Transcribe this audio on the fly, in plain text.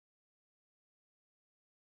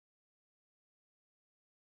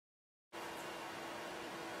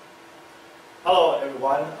Hello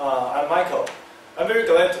everyone, I'm Michael. I'm very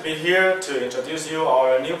glad to be here to introduce you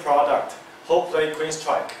our new product, Play Queen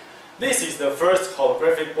Strike. This is the first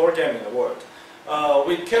holographic board game in the world.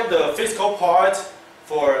 We kept the physical part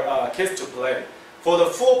for kids to play. For the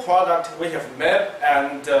full product, we have map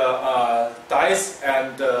and dice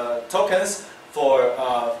and tokens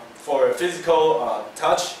for physical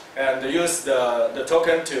touch and use the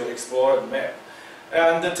token to explore the map.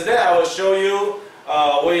 And today I will show you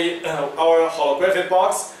our holographic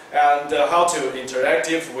box and how to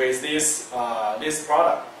interactive with this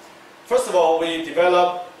product. First of all, we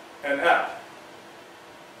develop an app.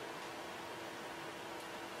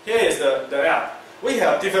 Here is the app. We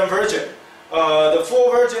have different versions. The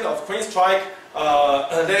full version of Queen Strike,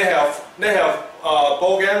 they have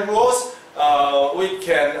board game rules. We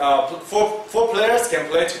can four players can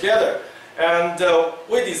play together. And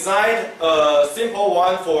we designed a simple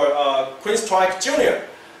one for Queen Strike Junior.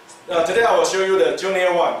 Today I will show you the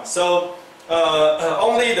Junior one. So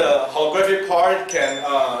only the holographic part can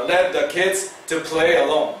let the kids to play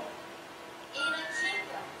alone.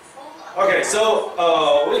 Okay, so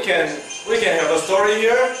we can have a story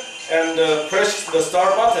here and press the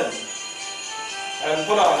start button and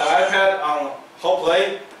put on the iPad on Whole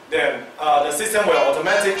Play. Then the system will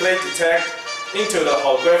automatically detect into the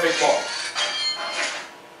holographic mode.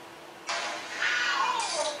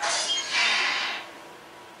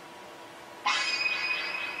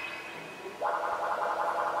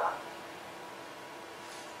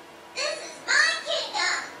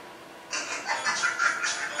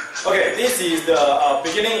 Okay, this is the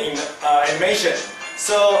beginning in animation.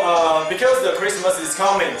 So because the Christmas is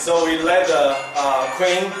coming, so we let the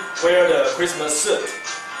queen wear the Christmas suit.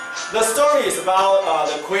 The story is about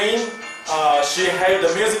the queen. She hated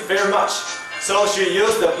the music very much, so she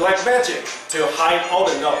used the black magic to hide all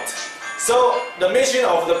the notes. So the mission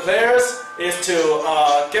of the players is to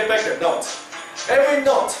get back the note. Every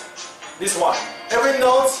note, this one, every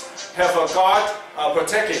note have a guard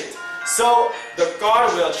protect it. So the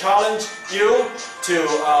guard will challenge you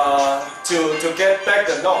to get back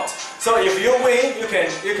the note. So if you win, you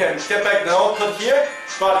can get back the note put here.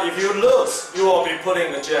 But if you lose, you will be put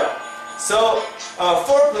in the jail. So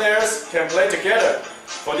four players can play together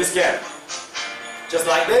for this game, just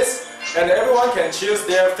like this. And everyone can choose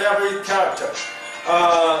their favorite character.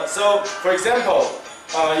 So for example,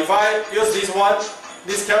 if I use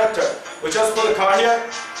this character, we just put a card here.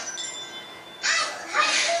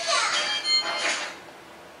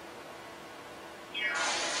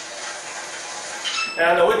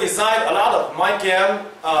 And we design a lot of mind game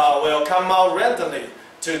will come out randomly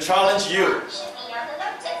to challenge you.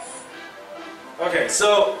 Okay,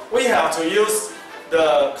 so we have to use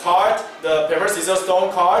the card, the paper, scissors,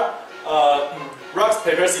 stone card, rock,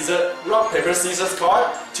 paper, scissors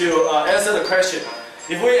card to answer the question.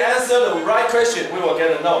 If we answer the right question, we will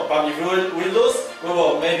get a note. But if we lose, we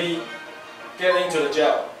will maybe get into the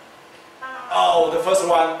jail. Oh, the first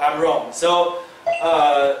one, I'm wrong. So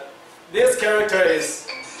this character is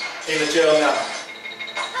in the jail now.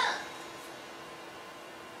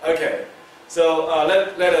 Okay, so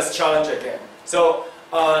let us challenge again. So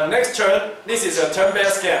next turn, this is a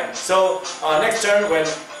turn-based game. So next turn, when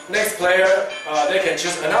next player, they can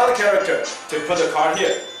choose another character to put the card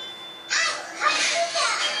here.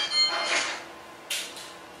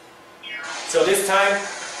 So this time,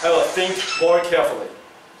 I will think more carefully.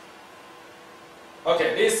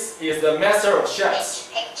 Okay, this is the master of chefs.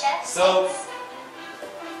 So,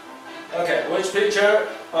 okay, which picture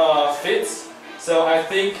fits? So I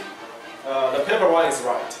think the paper one is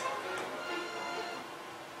right.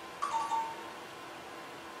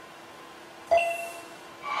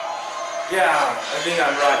 Yeah, I think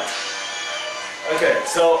I'm right. Okay,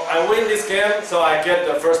 so I win this game, so I get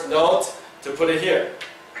the first note to put it here.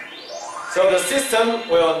 So the system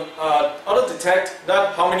will auto-detect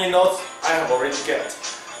that how many notes I have already get.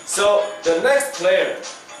 So the next player,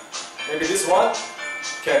 maybe this one,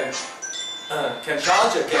 can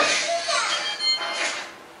challenge again.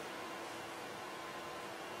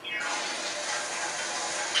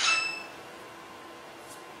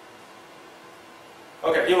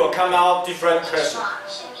 Okay, it will come out different question.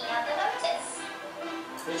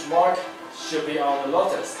 Which mark should be on the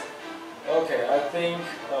lotus? Okay, I think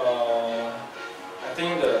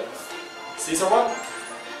the scissor one.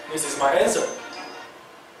 This is my answer.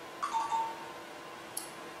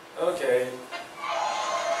 Okay.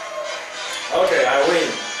 Okay, I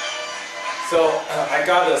win. So I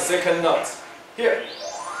got the second note here.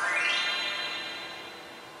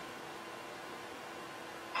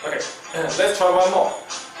 Okay, let's try one more.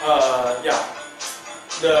 Yeah,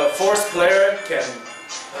 the fourth player can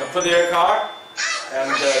put their card and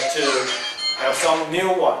to have some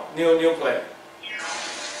new play.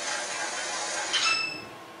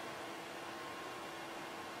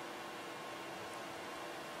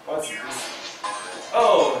 What's this?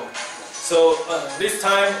 Oh, so this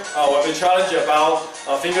time we'll be challenged about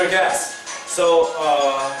finger gas. So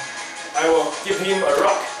I will give him a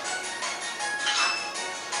rock.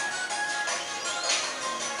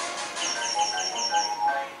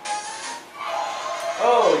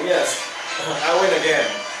 Oh yes, I win again.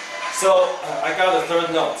 So I got the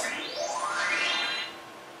third note.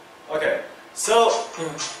 Okay, so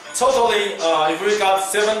totally, if we got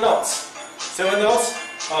seven notes,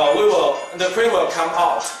 the queen will come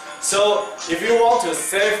out. So if you want to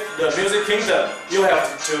save the music kingdom, you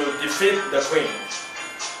have to defeat the queen.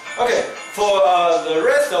 Okay, for the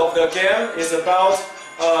rest of the game is about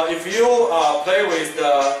if you play with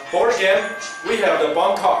the board game, we have the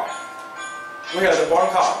bomb card.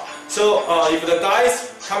 So if the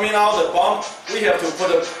dice coming out the bomb, we have to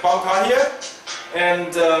put a bomb card here,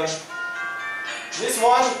 and this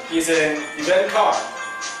one is an event card.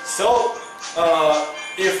 So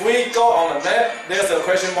if we go on the map, there's a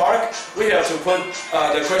question mark. We have to put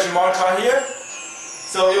the question mark card here.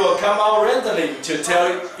 So it will come out randomly to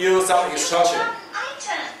tell you some instruction.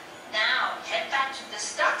 Now head back to the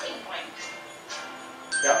starting point.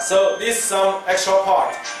 Yeah, so this is some extra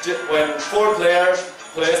part when 4 players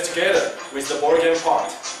plays together with the board game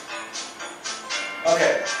part.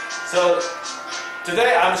 Okay, so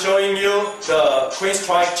today I'm showing you the Queen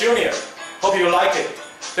Strike Junior. Hope you like it.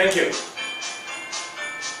 Thank you.